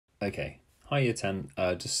Okay, hi Year 10,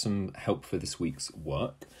 just some help for this week's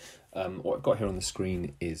work. What I've got here on the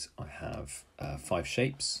screen is I have 5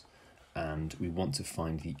 shapes and we want to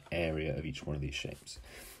find the area of each one of these shapes.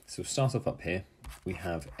 So we'll start off up here, we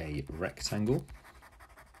have a rectangle,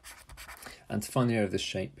 and to find the area of this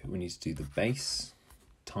shape we need to do the base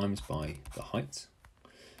times by the height.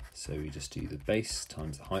 So we just do the base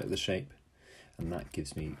times the height of the shape, and that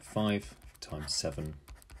gives me 5 times 7,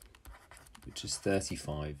 which is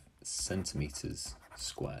 35 centimeters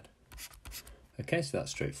squared. Okay, so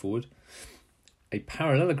that's straightforward. A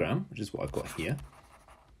parallelogram, which is what I've got here,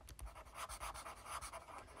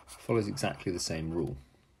 follows exactly the same rule.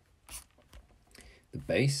 The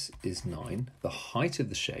base is 9, the height of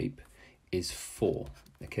the shape is 4.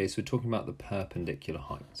 Okay, so we're talking about the perpendicular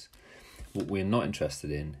height. What we're not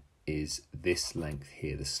interested in is this length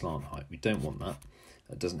here, the slant height. We don't want that.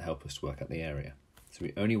 That doesn't help us to work out the area. So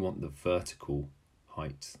we only want the vertical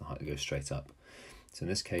height, the height that goes straight up. So in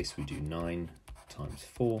this case, we do 9 times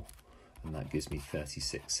 4, and that gives me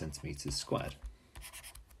 36 centimeters squared.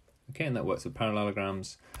 Okay, and that works for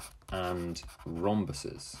parallelograms and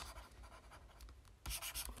rhombuses.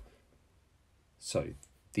 So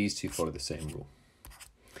these two follow the same rule.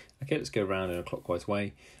 Okay, let's go around in a clockwise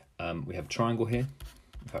way. We have a triangle here.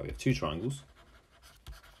 In fact, we have 2 triangles.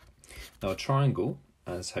 Now a triangle,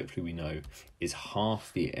 as hopefully we know, is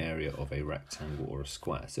half the area of a rectangle or a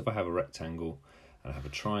square. So if I have a rectangle and I have a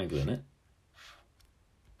triangle in it,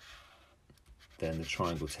 then the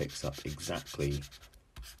triangle takes up exactly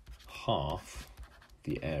half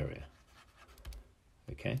the area.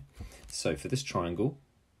 Okay, so for this triangle,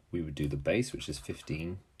 we would do the base, which is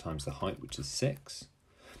 15, times the height, which is 6,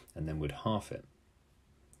 and then we'd half it.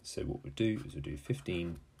 So what we'd do is we'd do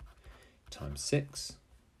 15 times 6,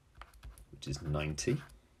 which is 90.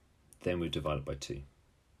 Then we divide it by 2,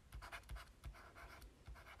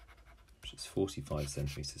 which is 45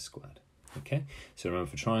 centimeters squared. Okay, so remember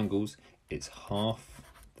for triangles, it's half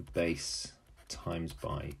the base times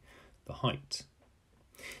by the height.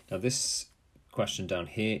 Now this question down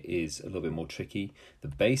here is a little bit more tricky. The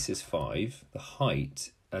base is 5, the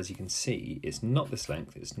height, as you can see, is not this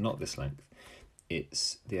length, it's not this length,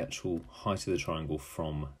 it's the actual height of the triangle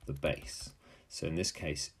from the base. So in this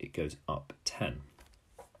case, it goes up 10.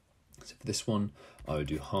 So for this one, I would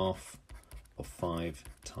do half of 5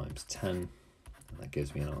 times 10, and that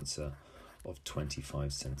gives me an answer of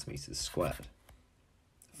 25 centimeters squared.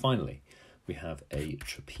 Finally, we have a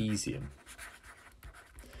trapezium.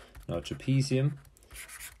 Now a trapezium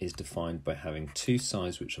is defined by having 2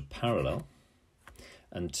 sides which are parallel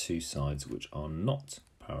and 2 sides which are not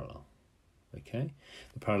parallel. Okay,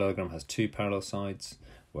 the parallelogram has 2 parallel sides,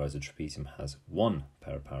 whereas a trapezium has 1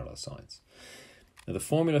 pair of parallel sides. Now the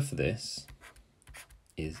formula for this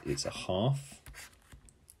is it's a half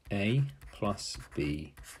a plus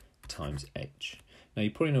b times h. Now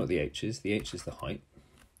you probably know what the h is. The h is the height.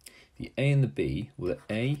 The a and the b, well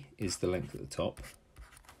the a is the length at the top,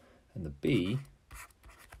 and the b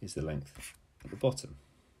is the length at the bottom.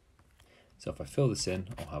 So if I fill this in,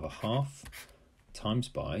 I'll have a half times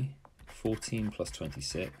by 14 plus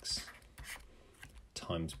 26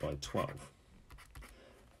 times by 12.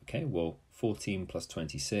 Okay, well 14 plus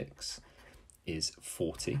 26 is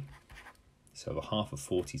 40. So I have a half of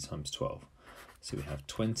 40 times 12. So we have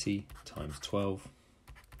 20 times 12.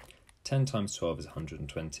 10 times 12 is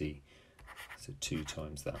 120. So 2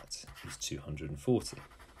 times that is 240.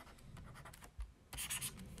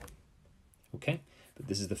 Okay, but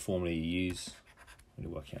this is the formula you use when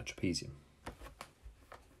you're working out trapezium.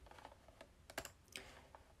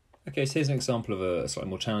 Okay, so here's an example of a slightly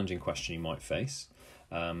more challenging question you might face.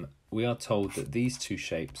 We are told that these 2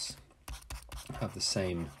 shapes have the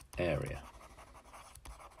same area.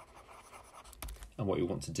 And what you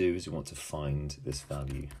want to do is you want to find this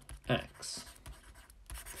value x.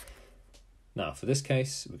 Now for this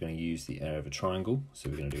case, we're going to use the area of a triangle. So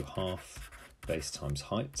we're going to do half base times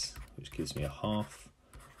height, which gives me a half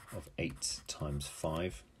of 8 times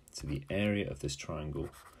 5. So the area of this triangle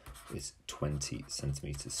is 20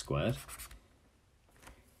 centimeters squared.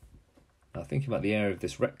 Now thinking about the area of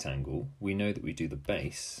this rectangle, we know that we do the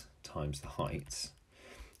base times the height,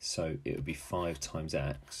 so it would be 5 times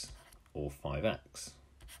x, or 5x.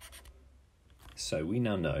 So we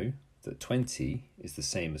now know that 20 is the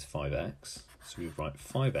same as 5x, so we write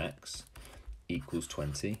 5x equals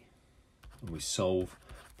 20, and we solve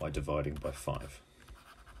by dividing by 5.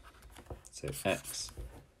 So x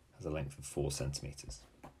has a length of 4 centimeters.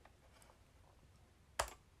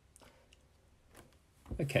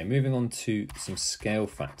 Okay, moving on to some scale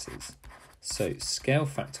factors. So scale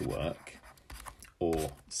factor work,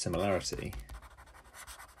 or similarity,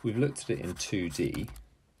 we've looked at it in 2D,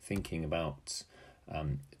 thinking about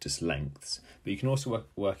just lengths, but you can also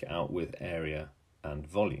work it out with area and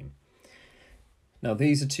volume. Now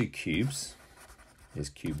these are two cubes. Here's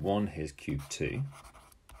cube 1, here's cube 2.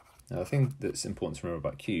 Now the thing that's important to remember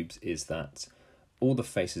about cubes is that all the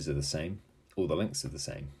faces are the same, all the lengths are the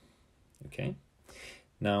same. Okay.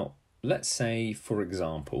 Now let's say, for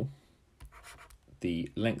example, the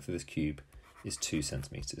length of this cube is 2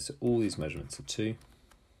 centimeters. So all these measurements are 2.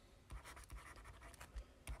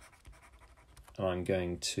 And I'm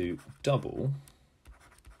going to double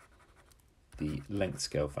the length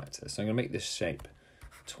scale factor. So I'm going to make this shape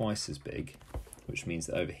twice as big, which means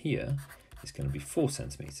that over here it's going to be 4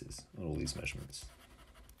 centimeters on all these measurements.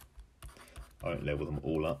 I won't label them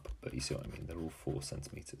all up, but you see what I mean. They're all 4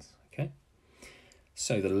 centimeters. Okay.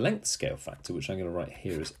 So the length scale factor, which I'm going to write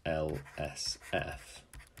here as LSF,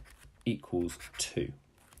 equals 2,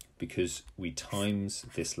 because we times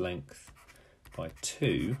this length by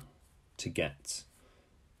 2 to get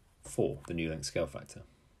 4, the new length scale factor.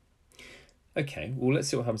 Okay, well let's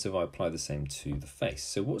see what happens if I apply the same to the face.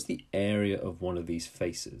 So what's the area of one of these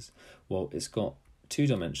faces? Well, it's got 2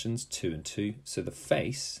 dimensions, 2 and 2. So the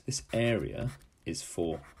face, this area, is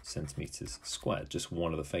 4 centimeters squared, just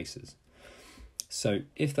one of the faces. So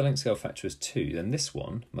if the length scale factor is 2, then this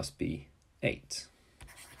one must be 8.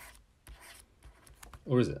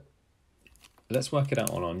 Or is it? Let's work it out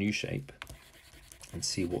on our new shape and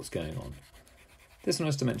see what's going on. This one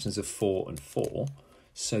has dimensions of 4 and 4,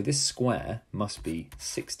 so this square must be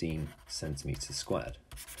 16 centimeters squared.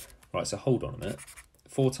 Right, so hold on a minute.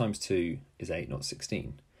 4 times 2 is 8, not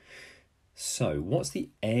 16. So what's the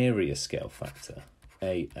area scale factor,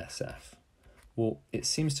 ASF? Well, it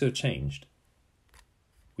seems to have changed.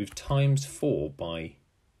 We've times 4 by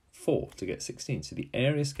 4 to get 16, so the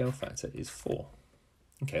area scale factor is 4.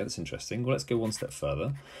 Okay, that's interesting. Well, let's go one step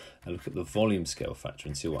further and look at the volume scale factor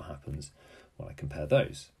and see what happens when I compare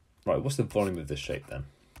those. Right, what's the volume of this shape then?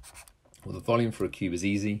 Well, the volume for a cube is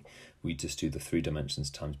easy. We just do the 3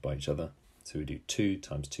 dimensions times by each other. So we do 2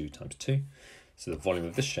 times 2 times 2. So the volume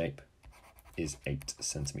of this shape is 8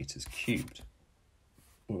 centimeters cubed.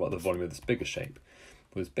 What about the volume of this bigger shape?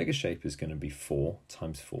 Well, this bigger shape is going to be 4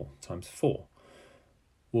 times 4 times 4.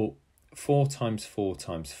 Well, 4 times 4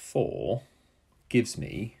 times 4 gives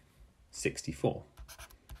me 64.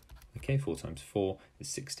 Okay, 4 times 4 is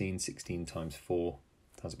 16. 16 times 4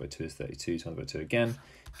 times by 2 is 32. Times by 2 again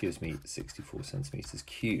gives me 64 centimeters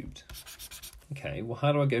cubed. Okay, well,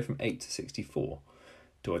 how do I go from 8 to 64?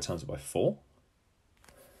 Do I times it by 4?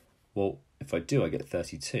 Well, if I do, I get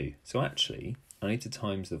 32. So actually, I need to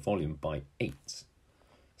times the volume by 8.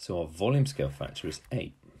 So our volume scale factor is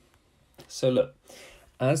 8. So look,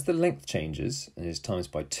 as the length changes and is times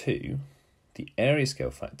by 2, the area scale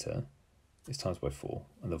factor is times by 4,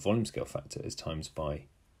 and the volume scale factor is times by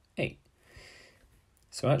 8.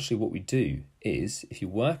 So actually what we do is, if you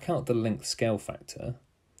work out the length scale factor,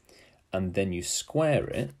 and then you square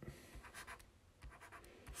it,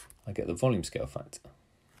 I get the volume scale factor.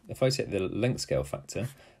 If I take the length scale factor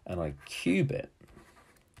and I cube it,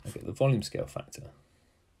 I get the volume scale factor.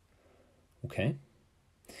 Okay?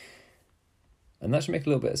 And that should make a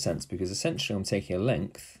little bit of sense, because essentially I'm taking a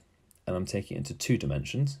length and I'm taking it into 2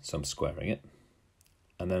 dimensions, so I'm squaring it.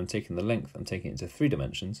 And then I'm taking the length, I'm taking it into 3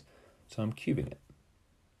 dimensions, so I'm cubing it.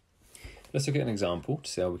 Let's look at an example to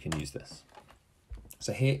see how we can use this.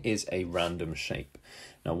 So here is a random shape.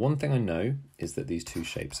 Now, one thing I know is that these two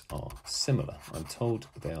shapes are similar. I'm told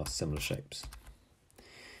they are similar shapes.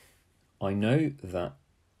 I know that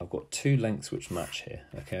I've got 2 lengths which match here.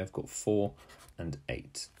 Okay, I've got 4 and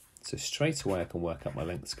 8. So straight away I can work out my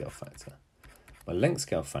length scale factor. My length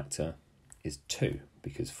scale factor is 2,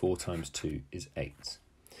 because 4 times 2 is 8.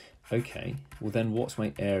 Okay, well then what's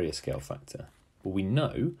my area scale factor? Well, we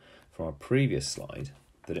know from our previous slide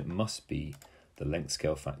that it must be the length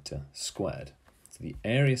scale factor squared. So the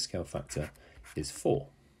area scale factor is 4.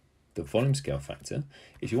 The volume scale factor,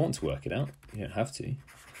 if you want to work it out, you don't have to,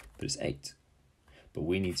 but it's 8. But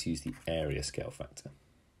we need to use the area scale factor.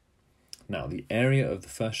 Now, the area of the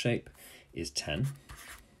first shape is 10.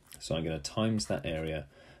 So I'm going to times that area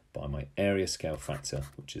by my area scale factor,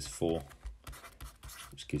 which is 4,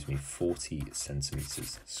 which gives me 40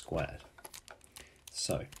 centimeters squared.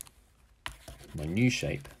 So my new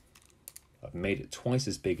shape, I've made it twice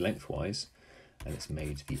as big lengthwise, and it's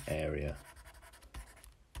made the area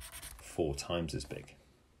 4 times as big.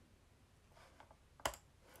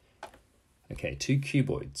 Okay, 2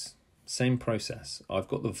 cuboids, same process. I've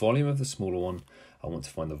got the volume of the smaller one, I want to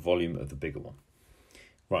find the volume of the bigger one.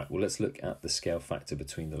 Right, well, let's look at the scale factor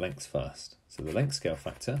between the lengths first. So the length scale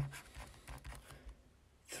factor,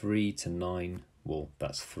 3 to 9, well,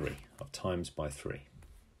 that's 3. I've times by 3.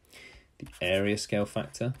 The area scale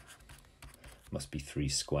factor must be 3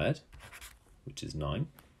 squared, which is 9.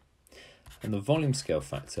 And the volume scale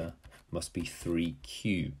factor must be 3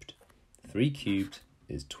 cubed. 3 cubed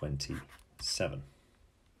is 27.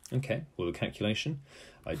 Okay, well, the calculation,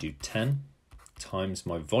 I do 10 times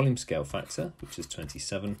my volume scale factor, which is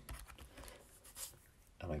 27,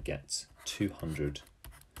 and I get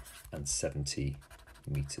 270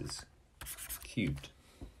 meters cubed.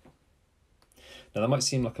 Now that might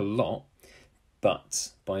seem like a lot,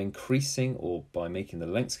 but by increasing or by making the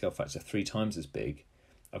length scale factor 3 times as big,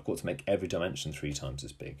 I've got to make every dimension 3 times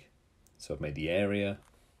as big. So I've made the area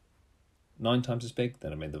 9 times as big,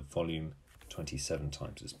 then I've made the volume 27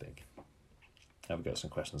 times as big. Have we got some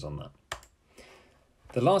questions on that?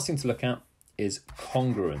 The last thing to look at is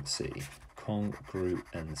congruency.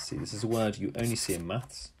 Congruency. This is a word you only see in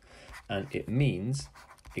maths, and it means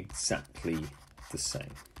exactly the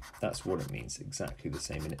same. That's what it means, exactly the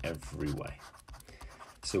same in every way.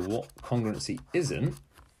 So what congruency isn't,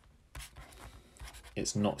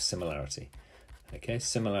 it's not similarity. Okay,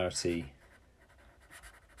 similarity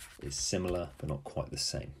is similar but not quite the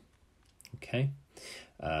same. Okay,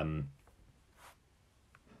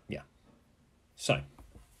 yeah. So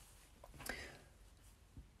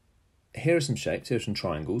here are some shapes, here are some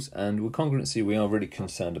triangles, and with congruency we are really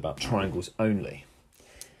concerned about triangles only.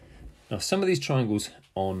 Now some of these triangles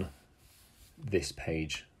on this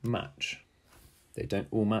page match. They don't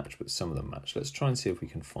all match, but some of them match. Let's try and see if we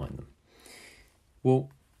can find them. Well,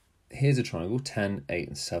 here's a triangle, 10, 8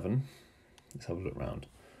 and 7. Let's have a look around.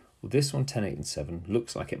 Well, this one, 10, 8 and 7,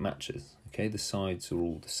 looks like it matches. Okay, the sides are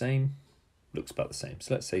all the same, looks about the same.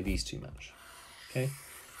 So let's say these two match. Okay,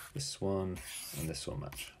 this one and this one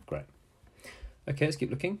match. Great. Okay, let's keep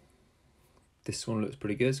looking. This one looks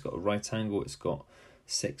pretty good. It's got a right angle, it's got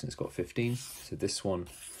 6 and it's got 15. So this one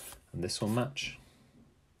and this one match.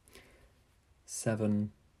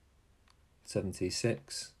 7,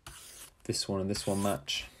 76. This one and this one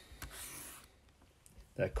match.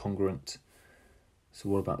 They're congruent. So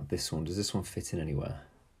what about this one? Does this one fit in anywhere?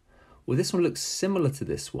 Well, this one looks similar to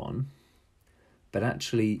this one, but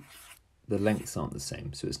actually the lengths aren't the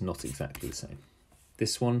same, so it's not exactly the same.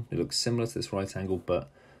 This one, it looks similar to this right angle, but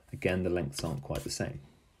again, the lengths aren't quite the same.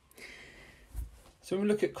 So when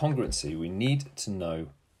we look at congruency, we need to know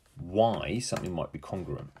why something might be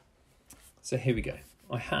congruent. So here we go.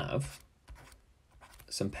 I have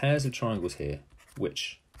some pairs of triangles here,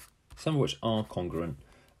 some of which are congruent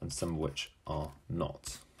and some of which are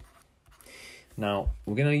not. Now,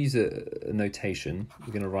 we're going to use a notation.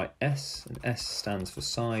 We're going to write S, and S stands for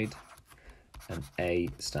side, and A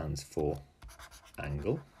stands for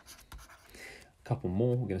angle. A couple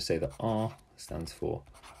more, we're going to say that R stands for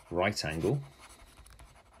right angle,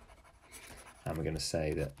 and we're going to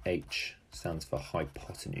say that H stands for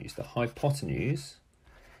hypotenuse. The hypotenuse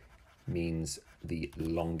means the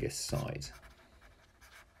longest side.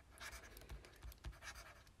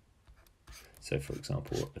 So for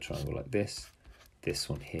example, a triangle like this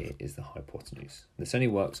one here is the hypotenuse. This only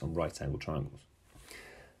works on right angle triangles.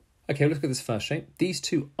 Okay, let's look at this first shape. These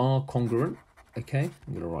two are congruent. Okay,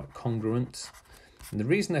 I'm going to write congruent. And the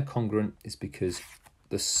reason they're congruent is because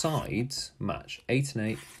the sides match 8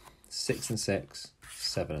 and 8, 6 and 6,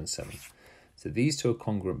 7 and 7. So these two are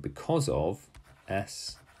congruent because of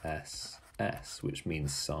S, S, S, which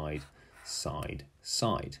means side, side,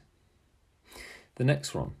 side. The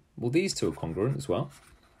next one, well, these two are congruent as well,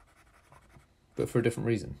 but for a different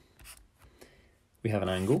reason. We have an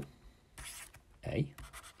angle, A.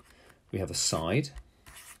 We have a side,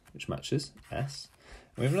 which matches, S.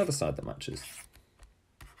 And we have another side that matches,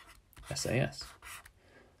 SAS.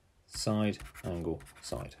 Side, angle,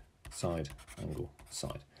 side, side, angle,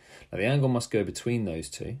 side. Now the angle must go between those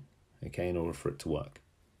two, okay, in order for it to work.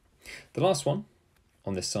 The last one,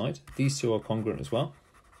 on this side, these two are congruent as well.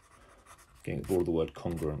 Getting bored of the word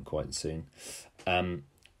congruent quite soon.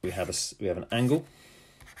 We have an angle,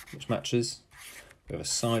 which matches. We have a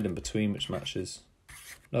side in between, which matches.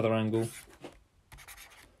 Another angle.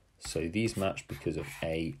 So these match because of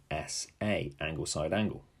ASA, angle, side,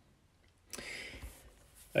 angle.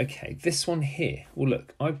 Okay, this one here. Well,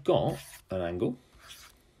 look, I've got an angle.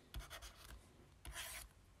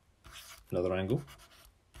 Another angle.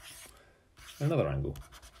 Another angle.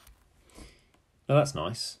 Now that's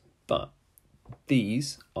nice, but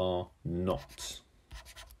these are not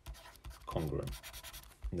congruent.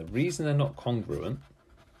 And the reason they're not congruent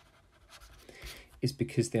is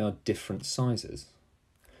because they are different sizes.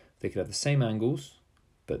 They could have the same angles,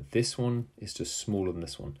 but this one is just smaller than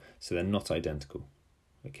this one, so they're not identical.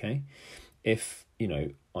 Okay? If you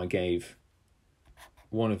know, I gave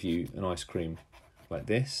one of you an ice cream like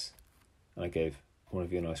this, and I gave one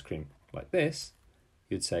of you an ice cream like this,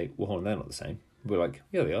 you'd say, well, hold on, they're not the same. We're like,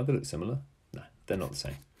 yeah, they are, they look similar. No, they're not the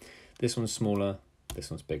same. This one's smaller,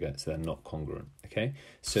 this one's bigger, so they're not congruent, okay?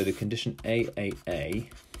 So the condition AAA,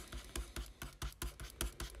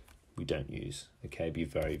 we don't use, okay? Be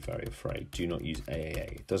very, very afraid. Do not use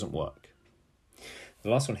AAA, it doesn't work.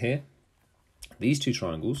 The last one here, these two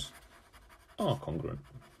triangles are congruent,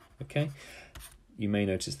 okay? You may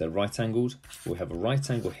notice they're right angled. We have a right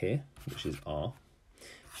angle here, which is R.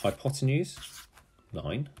 Hypotenuse,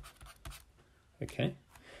 9, okay?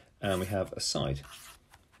 And we have a side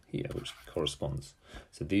here, which corresponds.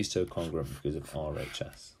 So these two are congruent because of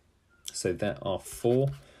RHS. So there are 4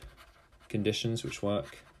 conditions which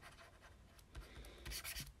work,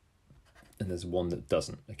 and there's one that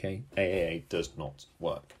doesn't, okay? AAA does not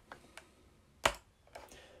work.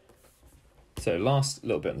 So last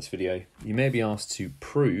little bit in this video, you may be asked to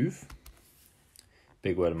prove,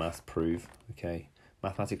 big word of math, prove, okay?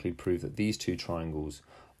 Mathematically prove that these two triangles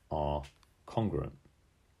are congruent.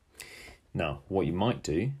 Now, what you might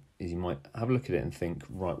do is you might have a look at it and think,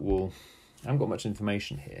 right, well, I haven't got much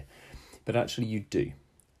information here, but actually you do.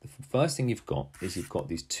 The first thing you've got is you've got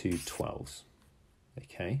these two 12s,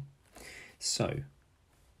 okay? So,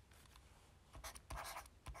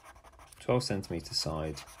 12 centimetre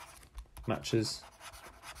side matches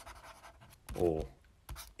or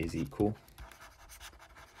is equal.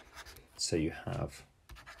 So you have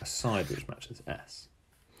a side which matches S.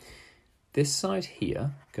 This side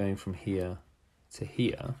here, going from here to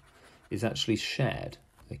here, is actually shared,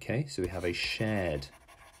 okay? So we have a shared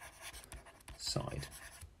side,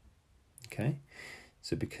 okay?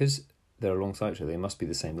 So because they're alongside each other, they must be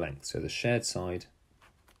the same length. So the shared side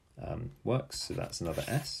works, so that's another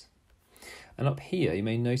S. And up here, you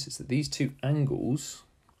may notice that these two angles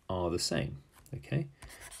are the same, okay?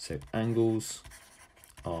 So angles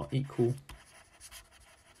are equal,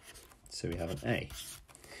 so we have an A.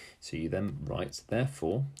 So you then write,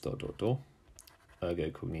 therefore, ...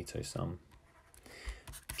 ergo cognito sum,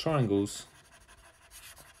 triangles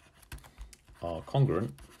are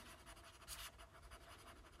congruent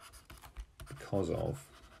because of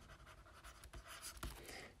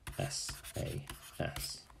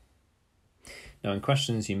SAS. Now in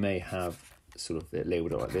questions you may have sort of it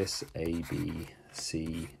labelled like this, A, B,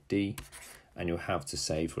 C, D, and you'll have to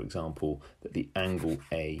say, for example, that the angle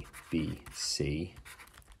ABC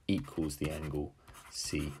equals the angle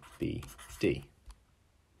CBD.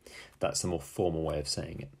 That's the more formal way of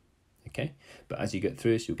saying it, okay? But as you get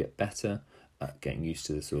through this, you'll get better at getting used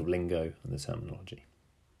to the sort of lingo and the terminology.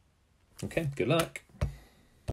 Okay, good luck.